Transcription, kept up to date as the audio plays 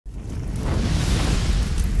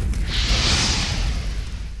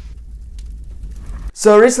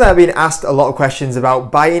So recently I've been asked a lot of questions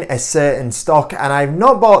about buying a certain stock, and I've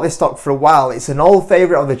not bought this stock for a while. It's an old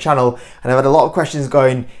favourite of the channel, and I've had a lot of questions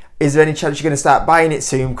going, is there any chance you're going to start buying it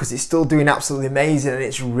soon, because it's still doing absolutely amazing and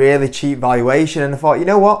it's really cheap valuation. And I thought, you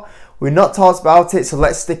know what, we've not talked about it, so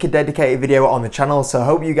let's stick a dedicated video on the channel. So I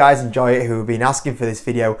hope you guys enjoy it who have been asking for this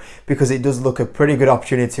video, because it does look a pretty good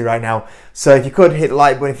opportunity right now. So if you could hit the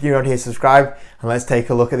like button if you're not here, subscribe, and let's take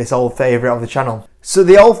a look at this old favourite of the channel. So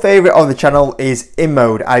the old favourite of the channel is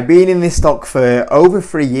Inmode. I've been in this stock for over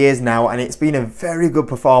 3 years now, and it's been a very good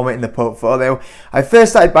performer in the portfolio. I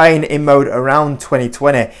first started buying Inmode around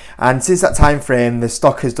 2020, and since that time frame the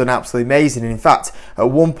stock has done absolutely amazing. And in fact,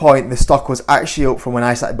 at one point the stock was actually up from when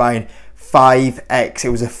I started buying 5x. It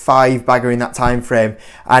was a 5-bagger in that time frame,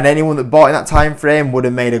 and anyone that bought in that time frame would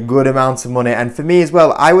have made a good amount of money. And for me as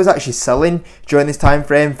well, I was actually selling during this time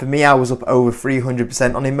frame. For me, I was up over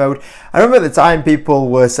 300% on Inmode. I remember at the time people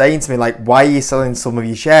were saying to me like, why are you selling some of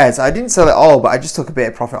your shares? I didn't sell it all, but I just took a bit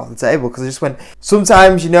of profit off the table, because I just went,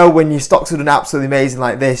 sometimes, you know, when your stocks are done absolutely amazing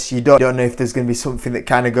like this, you don't know if there's going to be something that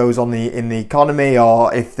kind of goes on in the economy,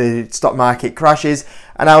 or if the stock market crashes.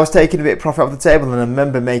 And I was taking a bit of profit off the table, and I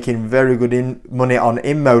remember making very good money on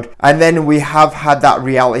Inmode. And then we have had that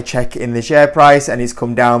reality check in the share price, and it's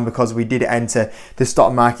come down because we did enter the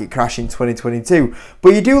stock market crash in 2022.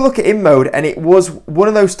 But you do look at Inmode, and it was one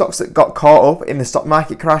of those stocks that got caught up in the stock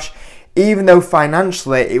market crash, even though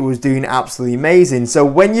financially it was doing absolutely amazing. So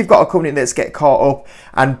when you've got a company that's get caught up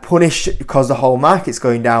and punished because the whole market's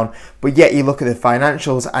going down, but yet you look at the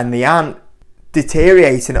financials and they aren't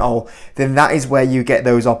deteriorating at all, then that is where you get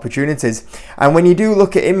those opportunities. And when you do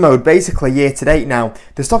look at Inmode, basically year to date now,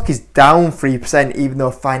 the stock is down 3%, even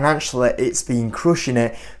though financially it's been crushing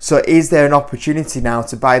it. So is there an opportunity now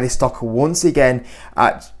to buy this stock once again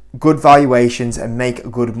at good valuations and make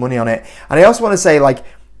good money on it? And I also want to say, like,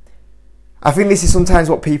 I think this is sometimes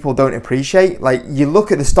what people don't appreciate. Like, you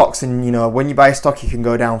look at the stocks and, you know, when you buy a stock you can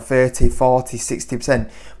go down 30, 40, 60%.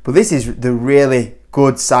 But this is the really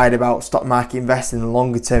good side about stock market investing and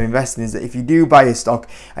longer term investing, is that if you do buy a stock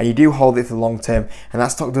and you do hold it for the long term, and that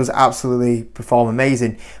stock does absolutely perform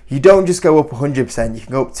amazing, you don't just go up 100%, you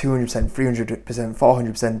can go up 200%, 300%,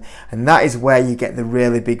 400%, and that is where you get the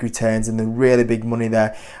really big returns and the really big money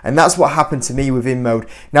there. And that's what happened to me with Inmode.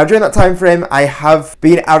 Now during that time frame, I have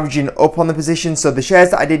been averaging up on the position. So the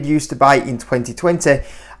shares that I did used to buy in 2020,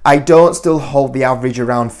 I don't still hold the average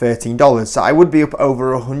around $13. So I would be up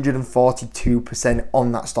over 142%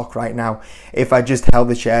 on that stock right now if I just held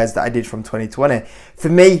the shares that I did from 2020. For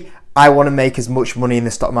me, I want to make as much money in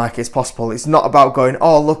the stock market as possible. It's not about going,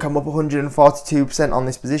 oh look, I'm up 142% on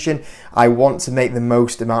this position. I want to make the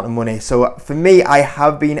most amount of money. So for me, I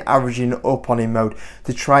have been averaging up on Inmode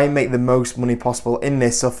to try and make the most money possible in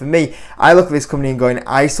this. So for me, I look at this company and going,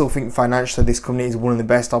 I still think financially this company is one of the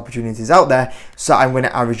best opportunities out there. So I'm going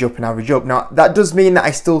to average up and average up. Now that does mean that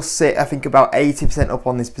I still sit, I think, about 80% up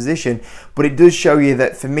on this position, but it does show you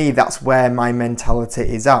that for me, that's where my mentality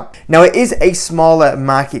is at. Now it is a smaller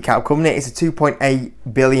market cap company. It's a 2.8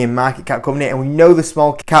 billion market cap company, and we know the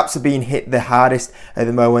small caps are being hit the hardest at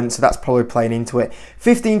the moment, so that's probably playing into it.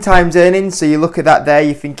 15 times earnings, so you look at that there,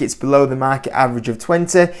 you think it's below the market average of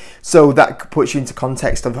 20, so that puts you into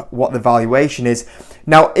context of what the valuation is.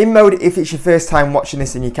 Now Inmode, if it's your first time watching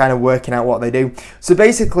this and you're kind of working out what they do, so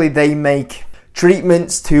basically they make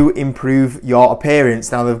treatments to improve your appearance.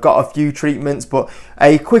 Now they've got a few treatments, but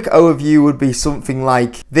a quick overview would be something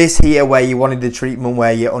like this here, where you wanted the treatment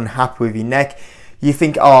where you're unhappy with your neck. You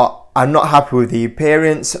think, oh, I'm not happy with the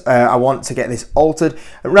appearance, I want to get this altered.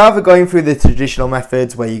 And rather going through the traditional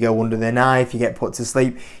methods where you go under the knife, you get put to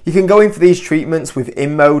sleep, you can go in for these treatments with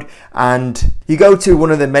Inmode, and you go to one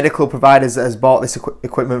of the medical providers that has bought this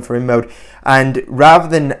equipment for Inmode, and rather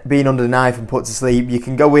than being under the knife and put to sleep, you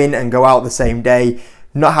can go in and go out the same day,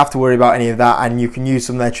 not have to worry about any of that, and you can use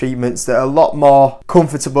some of their treatments that are a lot more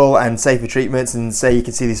comfortable and safer treatments. And say you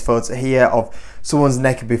can see this photo here of someone's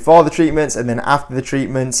neck before the treatments and then after the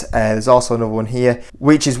treatments. There's also another one here,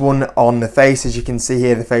 which is one on the face. As you can see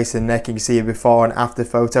here, the face and neck, you can see a before and after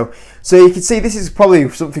photo. So you can see this is probably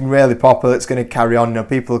something really popular that's going to carry on. You know,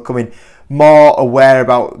 people are coming more aware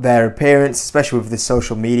about their appearance, especially with the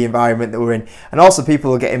social media environment that we're in, and also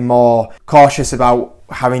people are getting more cautious about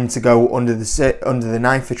having to go under the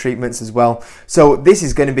knife for treatments as well. So this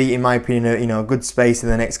is going to be, in my opinion, a good space in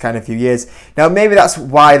the next kind of few years. Now maybe that's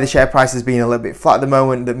why the share price has been a little bit flat at the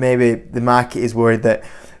moment, that maybe the market is worried that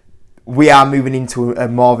we are moving into a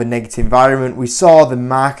more of a negative environment. We saw the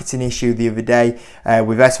marketing issue the other day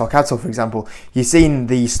with S4 Capital, for example. You've seen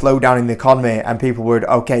the slowdown in the economy, and people were,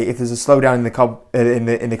 okay, if there's a slowdown in the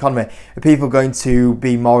economy, are people going to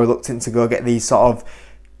be more reluctant to go get these sort of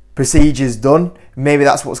procedures done? Maybe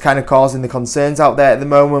that's what's kind of causing the concerns out there at the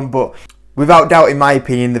moment, but without doubt, in my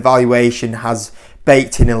opinion, the valuation has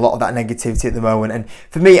baked in a lot of that negativity at the moment. And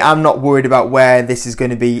for me, I'm not worried about where this is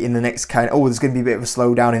going to be in the next there's going to be a bit of a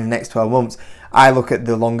slowdown in the next 12 months. I look at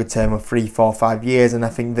the longer term of 3, 4, 5 years, and I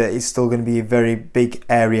think that it's still going to be a very big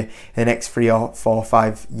area in the next 3 or 4 or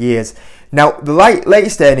 5 years. Now, the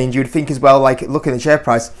latest earnings, you would think as well, like looking at the share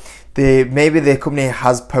price, maybe the company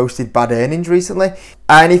has posted bad earnings recently,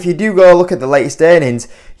 and if you do go look at the latest earnings,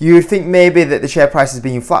 you would think maybe that the share price is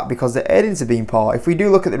being flat because the earnings are being poor. If we do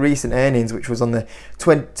look at the recent earnings, which was on the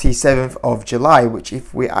 27th of July, which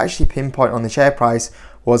if we actually pinpoint on the share price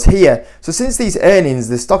was here. So since these earnings,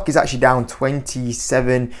 the stock is actually down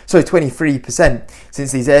 23%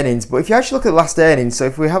 since these earnings. But if you actually look at the last earnings, so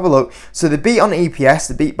if we have a look, so the beat on EPS,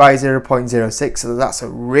 the beat by 0.06, so that's a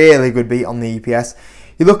really good beat on the EPS.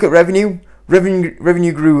 You look at revenue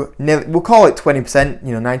grew nearly, we'll call it 20%,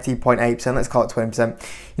 19.8%, let's call it 20%.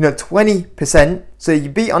 20%, so you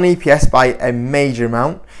beat on EPS by a major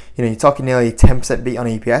amount. You're talking nearly 10% beat on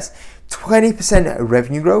EPS. 20%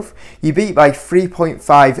 revenue growth, you beat by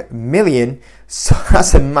 3.5 million, so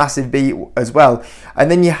that's a massive beat as well.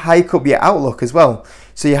 And then you hike up your outlook as well.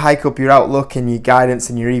 So you hike up your outlook and your guidance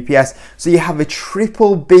and your EPS. So you have a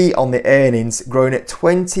triple beat on the earnings, growing at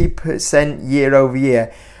 20% year over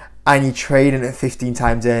year, and you're trading at 15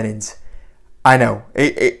 times earnings. I know,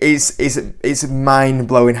 it's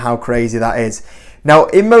mind-blowing how crazy that is. Now,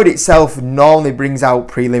 Inmode itself normally brings out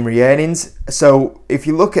preliminary earnings. So if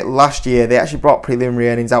you look at last year, they actually brought preliminary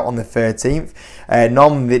earnings out on the 13th.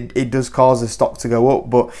 Normally it does cause the stock to go up,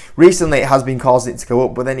 but recently it has been causing it to go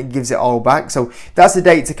up, but then it gives it all back. So that's a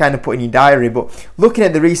date to kind of put in your diary. But looking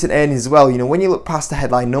at the recent earnings as well, when you look past the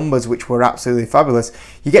headline numbers, which were absolutely fabulous,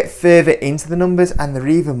 you get further into the numbers and they're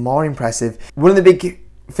even more impressive. One of the big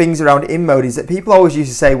things around Inmode is that people always used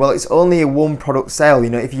to say, well, it's only a one product sale.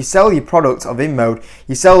 If you sell your product of Inmode,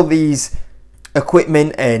 you sell these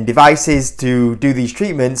equipment and devices to do these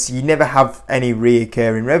treatments, you never have any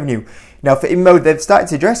reoccurring revenue. Now for Inmode, they've started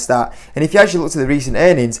to address that, and if you actually look at the recent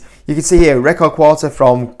earnings, you can see here a record quarter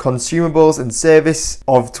from consumables and service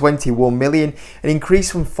of 21 million, an increase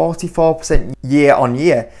from 44% year on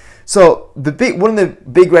year. So one of the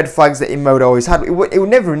big red flags that Inmode always had, it was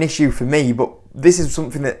never an issue for me, but this is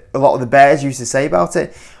something that a lot of the bears used to say about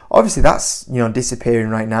it. Obviously that's disappearing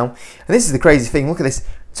right now. And this is the crazy thing, look at this.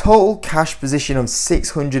 Total cash position of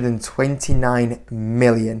 629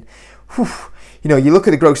 million. Whew. You look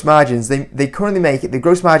at the gross margins, they currently make it, the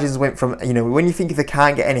gross margins went from, when you think if they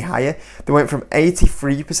can't get any higher, they went from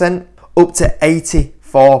 83% up to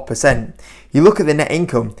 84%. You look at the net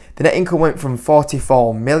income went from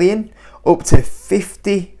 44 million up to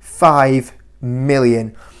 55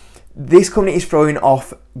 million. This company is throwing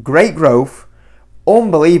off great growth,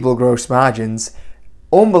 unbelievable gross margins,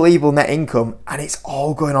 unbelievable net income, and it's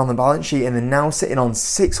all going on the balance sheet, and they're now sitting on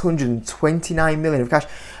 629 million of cash. I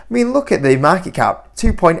mean, look at the market cap,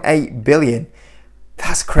 2.8 billion.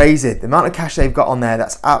 That's crazy. The amount of cash they've got on there,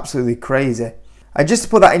 that's absolutely crazy. And just to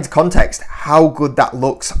put that into context, how good that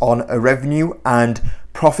looks on a revenue and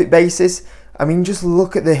profit basis, I mean, just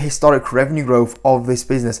look at the historic revenue growth of this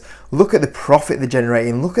business. Look at the profit they're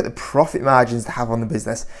generating. Look at the profit margins they have on the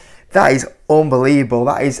business. That is unbelievable.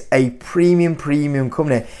 That is a premium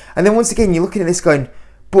company. And then once again, you're looking at this going,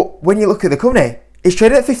 but when you look at the company, it's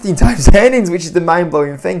trading at 15 times earnings, which is the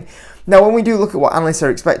mind-blowing thing. Now, when we do look at what analysts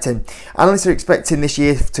are expecting this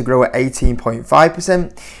year to grow at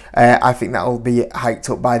 18.5%. I think that will be hiked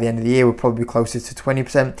up by the end of the year. We'll probably be closer to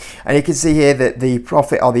 20%. And you can see here that the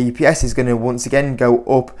profit or the EPS is going to once again go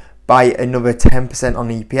up by another 10% on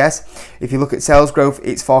EPS. If you look at sales growth,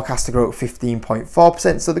 it's forecast to grow at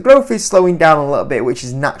 15.4%. So the growth is slowing down a little bit, which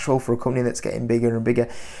is natural for a company that's getting bigger and bigger.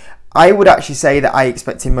 I would actually say that I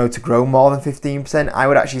expect Inmode to grow more than 15%. I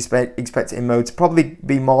would actually expect Inmode to probably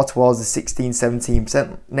be more towards the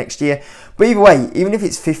 16-17% next year. But either way, even if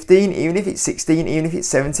it's 15, even if it's 16, even if it's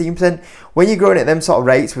 17%, when you're growing at them sort of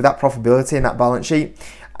rates with that profitability and that balance sheet,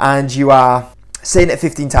 and you are sitting at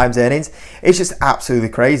 15 times earnings, it's just absolutely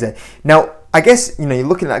crazy. Now, I guess, you're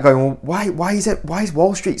looking at that going, well, why is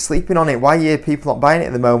Wall Street sleeping on it? Why are people not buying it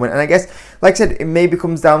at the moment? And I guess, like I said, it maybe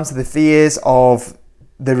comes down to the fears of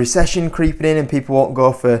the recession creeping in and people won't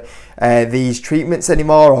go for these treatments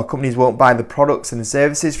anymore, or companies won't buy the products and the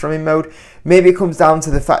services from Inmode. Maybe it comes down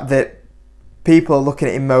to the fact that people are looking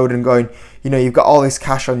at Inmode and going, you know, you've got all this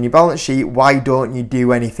cash on your balance sheet, why don't you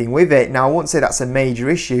do anything with it? Now, I wouldn't say that's a major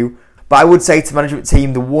issue, but I would say to the management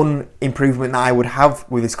team, the one improvement that I would have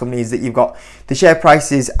with this company is that you've got the share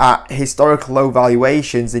prices at historical low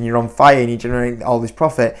valuations and you're on fire and you're generating all this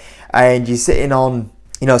profit and you're sitting on,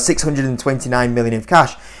 you know, 629 million of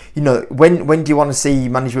cash. You know, when do you want to see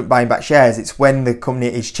management buying back shares? It's when the company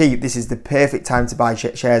is cheap. This is the perfect time to buy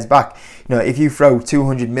shares back. You know, if you throw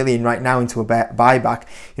 200 million right now into a buyback,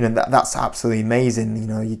 you know, that's absolutely amazing. You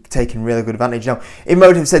know, you're taking really good advantage. Now,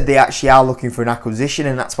 Inmode have said they actually are looking for an acquisition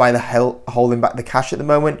and that's why they're holding back the cash at the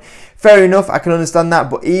moment. Fair enough, I can understand that,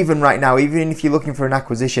 but even right now, even if you're looking for an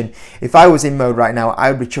acquisition, if I was Inmode right now,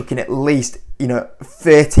 I would be chucking at least, you know,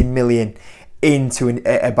 30 million into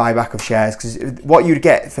a buyback of shares, because what you'd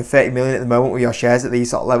get for 30 million at the moment with your shares at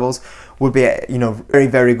these sort of levels would be, you know, very,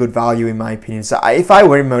 very good value in my opinion. So if I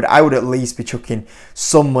were Inmode, I would at least be chucking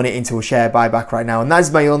some money into a share buyback right now, and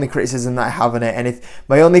that's my only criticism that I have on it. And if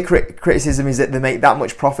my only criticism is that they make that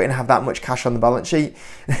much profit and have that much cash on the balance sheet,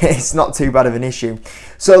 it's not too bad of an issue.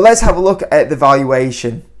 So let's have a look at the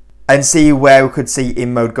valuation and see where we could see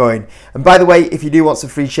Inmode going. And by the way, if you do want some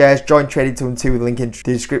free shares, join Trading 212 with the link in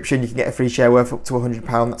the description. You can get a free share worth up to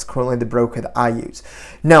 £100. That's currently the broker that I use.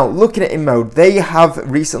 Now, looking at Inmode, they have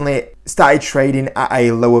recently started trading at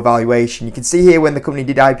a lower valuation. You can see here when the company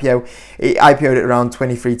did IPO, it IPO'd at around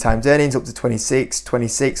 23 times earnings, up to 26,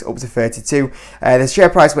 up to 32. The share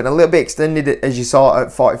price went a little bit extended, as you saw,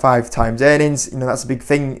 at 45 times earnings. You know, that's a big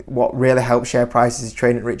thing. What really helps share prices is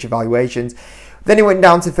trading at richer valuations. Then it went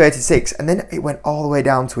down to 36 and then it went all the way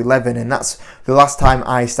down to 11, and that's the last time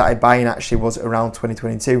I started buying actually was around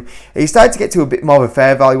 2022. It started to get to a bit more of a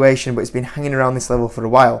fair valuation, but it's been hanging around this level for a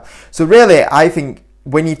while. So really, I think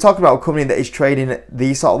when you talk about a company that is trading at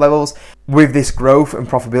these sort of levels with this growth and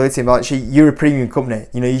profitability and balance sheet, you're a premium company.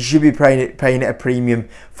 You know, you should be paying a premium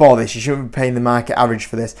for this. You shouldn't be paying the market average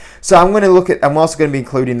for this. So I'm also going to be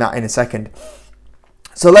including that in a second.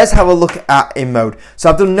 So let's have a look at Inmode. So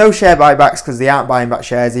I've done no share buybacks because they aren't buying back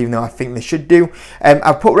shares, even though I think they should do.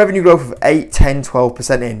 I've put revenue growth of 8, 10,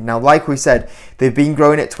 12% in. Now, like we said, they've been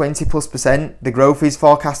growing at 20+%. The growth is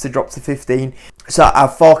forecast to drop to 15. So I'm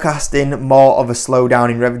forecasting more of a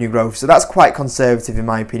slowdown in revenue growth. So that's quite conservative in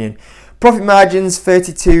my opinion. Profit margins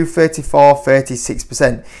 32, 34,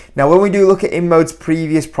 36%. Now, when we do look at Inmode's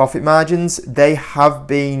previous profit margins, they have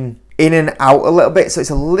been in and out a little bit, so it's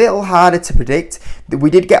a little harder to predict. We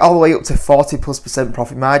did get all the way up to 40+%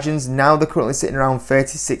 profit margins. Now they're currently sitting around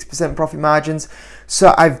 36% profit margins.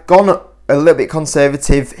 So I've gone a little bit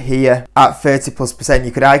conservative here at 30+%.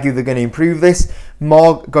 You could argue they're going to improve this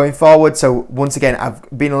more going forward. So once again, I've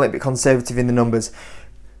been a little bit conservative in the numbers.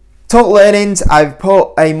 Total earnings, I've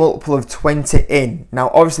put a multiple of 20 in. Now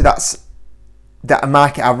obviously that's a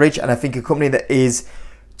market average, and I think a company that is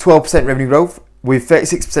 12% revenue growth with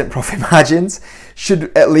 36% profit margins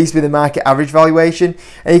should at least be the market average valuation.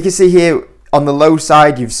 And you can see here on the low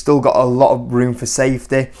side, you've still got a lot of room for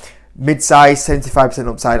safety. Mid-size, 75%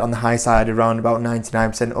 upside. On the high side, around about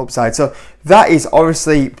 99% upside. So that is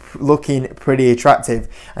obviously looking pretty attractive,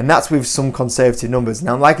 and that's with some conservative numbers.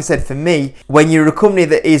 Now, like I said, for me, when you're a company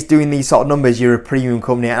that is doing these sort of numbers, you're a premium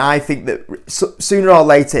company, and I think that sooner or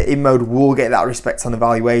later, Inmode will get that respect on the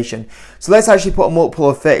valuation. So let's actually put a multiple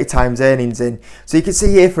of 30 times earnings in. So you can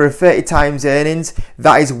see here for a 30 times earnings,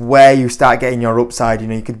 that is where you start getting your upside. You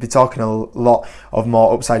know, you could be talking a lot of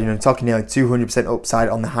more upside, you know, talking nearly 200% upside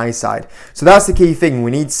on the high side. So that's the key thing.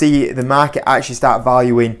 We need to see the market actually start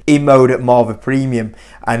valuing Inmode at more of a premium,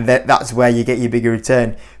 and that's where you get your bigger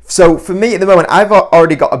return. So for me at the moment, I've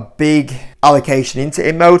already got a big allocation into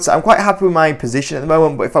Inmode, so I'm quite happy with my position at the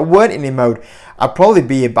moment. But if I weren't in Inmode, I'd probably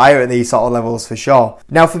be a buyer at these sort of levels for sure.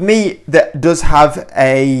 Now for me, that does have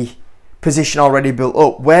a position already built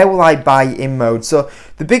up. Where will I buy Inmode? So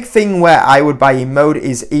the big thing where I would buy Inmode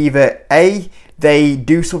is either A, they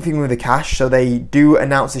do something with the cash, so they do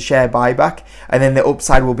announce a share buyback, and then the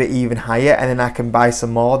upside will be even higher, and then I can buy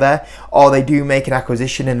some more there. Or they do make an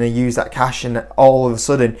acquisition and they use that cash, and all of a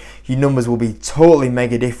sudden your numbers will be totally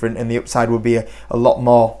mega different, and the upside will be a lot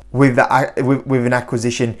more with that with an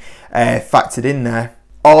acquisition factored in there.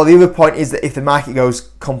 Or the other point is that if the market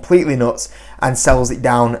goes completely nuts and sells it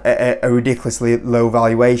down at a ridiculously low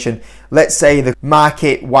valuation, let's say the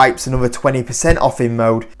market wipes another 20% off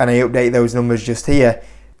Inmode, and I update those numbers just here,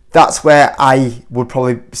 that's where I would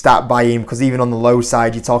probably start buying, because even on the low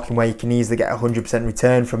side, you're talking where you can easily get 100%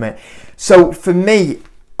 return from it. So for me,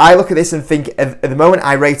 I look at this and think at the moment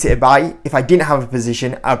I rate it a buy. If I didn't have a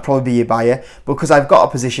position, I'd probably be a buyer. But because I've got a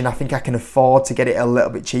position, I think I can afford to get it a little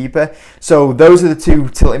bit cheaper. So those are the two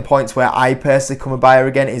tilting points where I personally become a buyer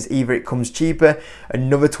again, is either it comes cheaper,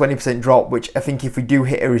 another 20% drop, which I think if we do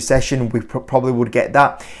hit a recession, we probably would get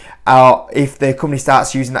that. If the company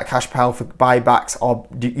starts using that cash pile for buybacks or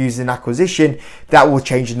using acquisition, that will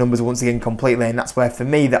change the numbers once again completely, and that's where for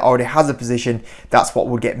me that already has a position, that's what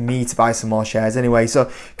would get me to buy some more shares anyway. So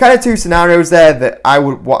kind of two scenarios there that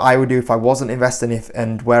what I would do if I wasn't investing,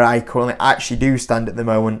 and where I currently actually do stand at the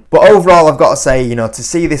moment. But overall, I've got to say, you know, to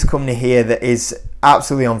see this company here that is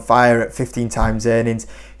absolutely on fire at 15 times earnings,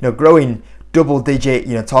 you know, growing double digit,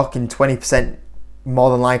 you know, talking 20%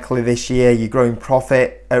 more than likely this year, you're growing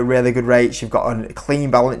profit at really good rates, you've got a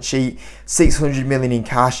clean balance sheet, 600 million in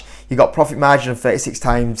cash, you've got profit margin of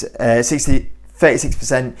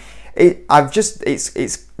 36%.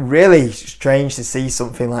 It's really strange to see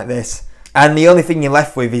something like this. And the only thing you're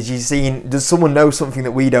left with is you're seeing, does someone know something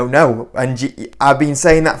that we don't know? And I've been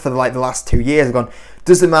saying that for like the last 2 years. I've gone,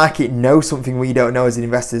 does the market know something we don't know as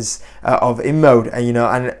investors of Inmode? And you know,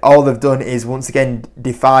 and all they've done is once again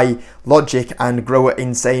defy logic and grow at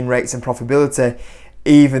insane rates and profitability,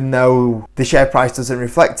 even though the share price doesn't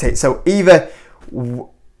reflect it. So either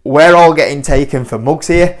we're all getting taken for mugs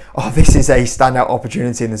here, or this is a standout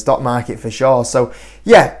opportunity in the stock market for sure. So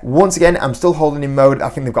yeah, once again, I'm still holding Inmode. I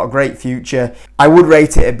think they've got a great future. I would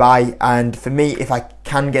rate it a buy, and for me, if I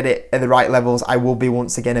can get it at the right levels, I will be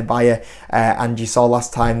once again a buyer. And you saw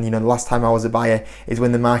last time, you know, the last time I was a buyer is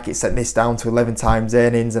when the market set this down to 11 times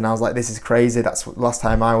earnings, and I was like, this is crazy. That's the last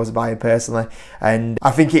time I was a buyer personally, and I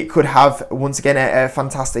think it could have once again a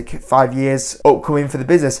fantastic 5 years upcoming for the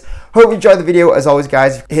business. Hope you enjoyed the video. As always,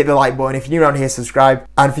 guys, hit the like button. If you're new around here, subscribe.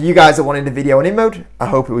 And for you guys that wanted a video on Inmode, I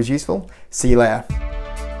hope it was useful. See you later.